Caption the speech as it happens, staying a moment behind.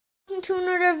welcome to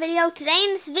another video. Today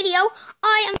in this video,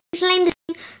 I am playing this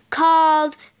game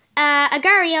called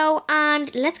Agario,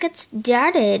 and let's get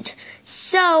started.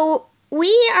 So,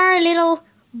 we are a little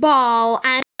ball,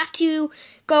 and we have to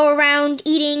go around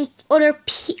eating other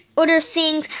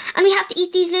things, and we have to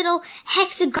eat these little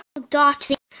hexagon dot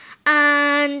things,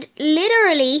 and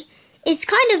literally, it's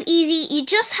kind of easy. You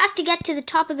just have to get to the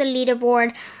top of the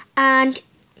leaderboard, and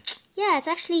yeah, it's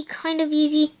actually kind of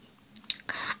easy.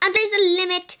 And there's a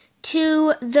limit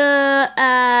to the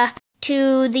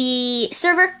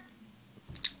server,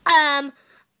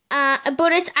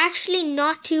 but it's actually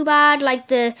not too bad. Like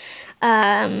the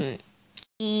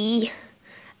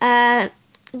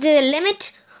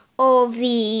limit of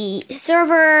the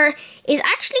server is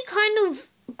actually kind of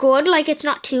good. Like, it's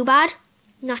not too bad,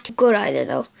 not too good either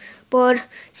though. But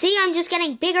see, I'm just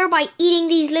getting bigger by eating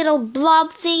these little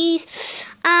blob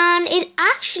thingies, and it's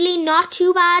actually not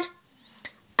too bad.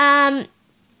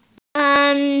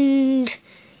 And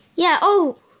yeah,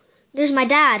 oh, there's my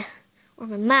dad or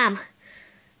my mom,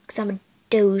 because I'm a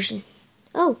doge.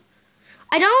 Oh,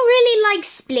 I don't really like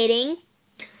splitting.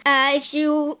 If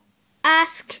you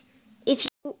ask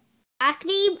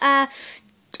me,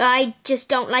 I just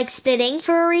don't like splitting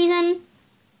for a reason.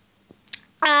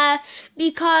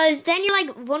 Because then you're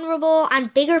like vulnerable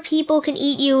and bigger people can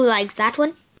eat you, like that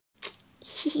one.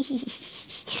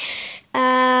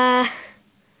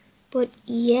 But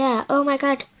yeah, oh my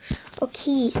god.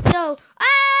 Okay, so,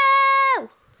 oh!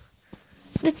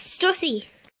 That's Stussy.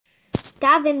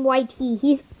 Davin YT,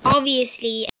 he's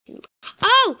obviously a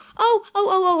noob.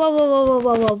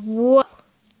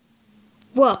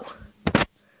 Whoa.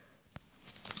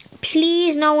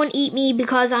 Please, no one eat me,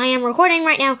 because I am recording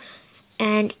right now.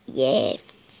 And yeah.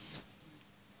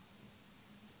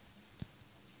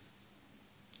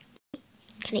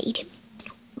 Can I eat him?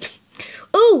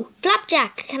 Oh,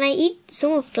 flapjack. Can I eat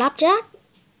some of flapjack?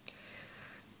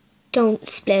 Don't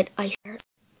split, I swear.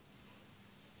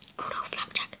 Oh no,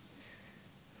 flapjack.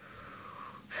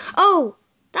 Oh,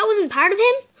 that wasn't part of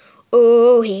him?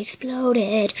 Oh, he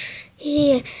exploded.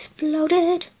 He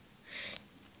exploded.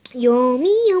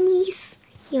 Yummy, yummies.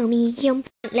 Yummy, yum.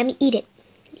 Let me eat it.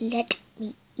 Let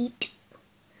me eat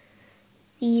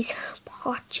these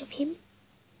parts of him.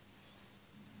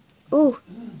 Oh,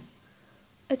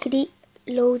 I could eat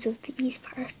loads of these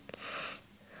parts.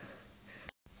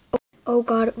 Oh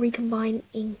god, recombining.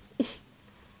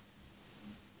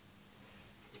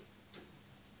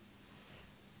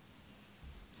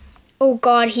 Oh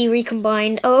god, he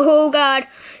recombined. Oh god.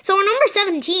 So we're number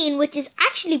 17, which is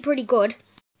actually pretty good.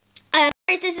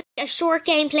 This is a short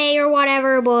gameplay or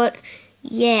whatever, but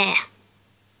yeah.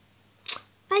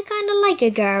 I kind of like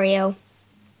Agario.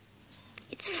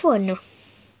 It's fun.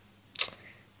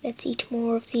 Let's eat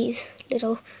more of these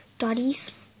little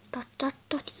dotties.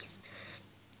 Dotties.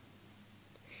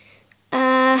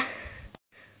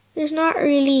 There's not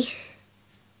really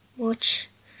much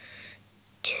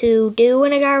to do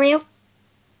in Agario.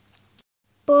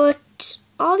 But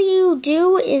all you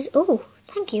do is... Oh,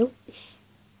 thank you.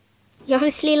 You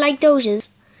obviously like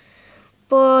doges.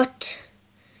 But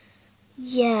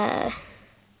yeah.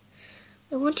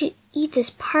 I want to eat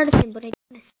this part of him, but I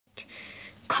don't.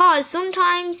 Cause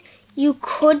sometimes you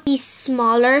could be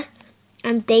smaller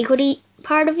and they could eat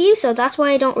part of you, so that's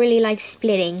why I don't really like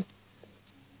splitting.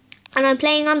 And I'm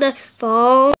playing on the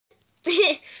phone.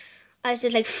 I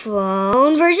just like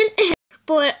phone version.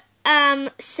 But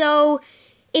so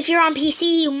if you're on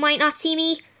PC, you might not see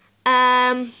me.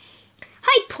 Hi,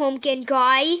 pumpkin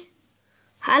guy.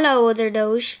 Hello, other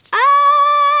doge.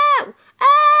 Ow!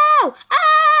 Ow!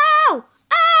 Ow!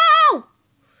 Ow!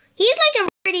 He's like a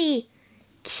pretty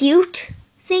cute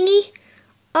thingy.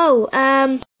 Oh,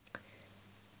 oh,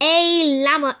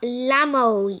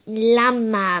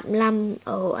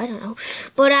 I don't know.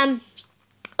 But,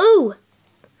 ooh,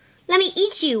 let me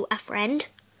eat you, a friend.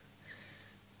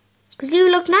 Because you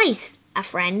look nice, a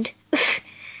friend.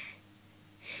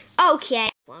 Okay.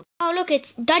 Oh, look,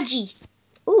 it's Dudgy.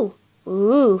 Ooh,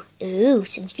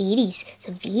 some feedies,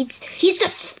 some feeds. He's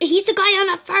the guy on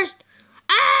it first.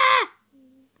 Ah!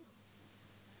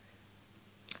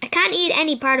 I can't eat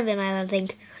any part of him, I don't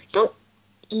think. Don't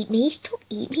eat me. Don't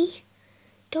eat me.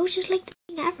 Doge is like the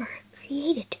thing ever.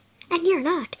 He ate it. And you're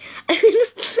not. But,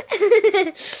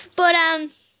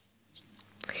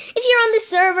 if you're on the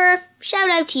server, shout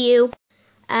out to you.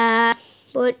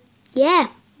 But, yeah.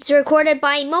 It's recorded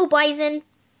by Mo Bison,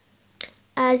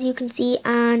 as you can see,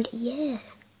 and yeah.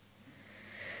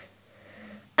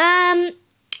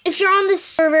 If you're on the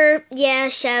server, yeah,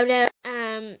 shout out.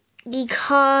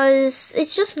 Because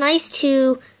it's just nice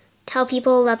to tell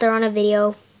people that they're on a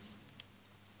video.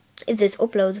 If this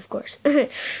uploads, of course.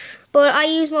 But I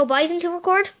use Mobizen to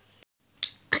record,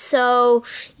 so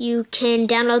you can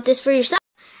download this for yourself.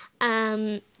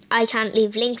 I can't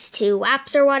leave links to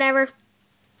apps or whatever.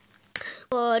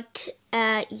 But,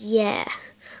 yeah.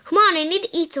 Come on, I need to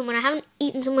eat someone. I haven't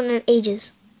eaten someone in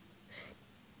ages.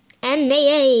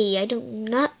 N-A-A. I do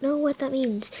not know what that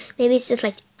means. Maybe it's just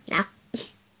like, nah.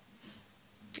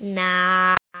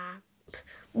 Nah.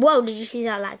 Whoa, did you see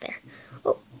that lag there?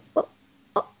 Oh.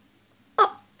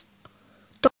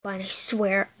 Don't mind, I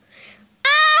swear.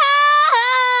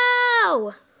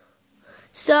 Ow!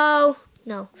 So,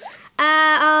 no.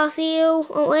 I'll see you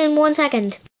in 1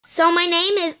 second. So my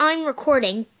name is I'm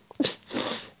Recording.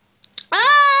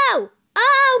 Oh!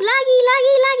 Oh, lag.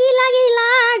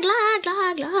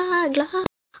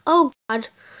 Oh God,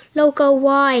 Loco,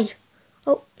 why?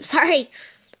 Oh, sorry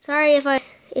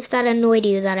if that annoyed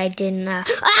you that I didn't.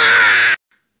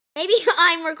 Maybe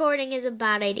I'm Recording is a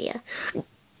bad idea.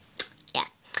 Yeah,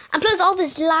 and plus all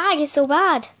this lag is so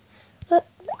bad.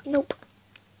 Nope.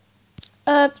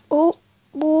 Oh,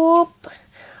 whoop.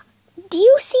 Do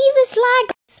you see this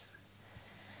lag?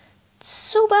 It's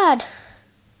so bad.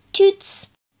 Toots.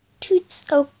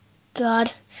 Oh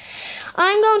God.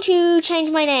 I'm going to change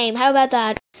my name. How about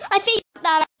that? I figured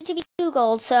that I need to be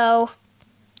Googled, so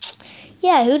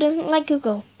yeah, who doesn't like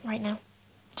Google right now?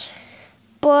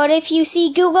 But if you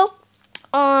see Google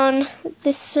on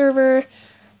this server,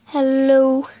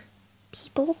 hello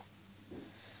people.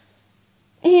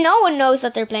 No one knows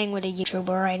that they're playing with a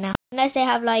YouTuber right now, unless they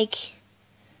have like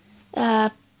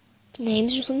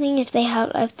names or something. If they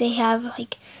have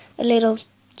like a little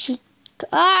cheat.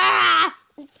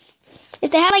 If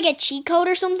they have like a cheat code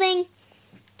or something,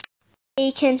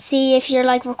 you can see if you're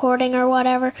like recording or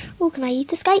whatever. Oh, can I eat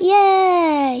this guy?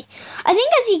 Yay! I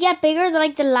think as you get bigger,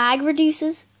 the lag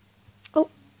reduces.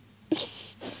 Oh.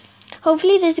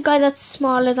 Hopefully there's a guy that's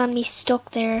smaller than me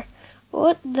stuck there.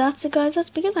 Oh, that's a guy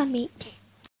that's bigger than me.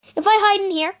 If I hide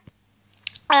in here,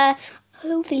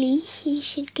 hopefully he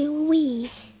should go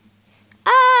away.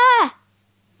 Ah!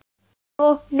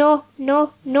 Oh, no.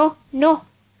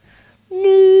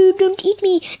 No, don't eat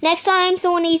me. Next time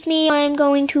someone eats me, I'm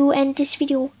going to end this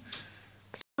video.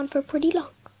 It's gone for pretty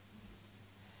long.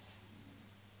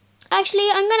 Actually,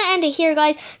 I'm going to end it here,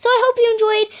 guys. So I hope you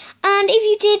enjoyed. And if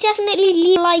you did, definitely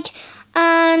leave a like.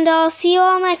 And I'll see you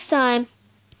all next time.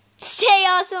 Stay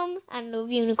awesome and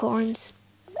love unicorns.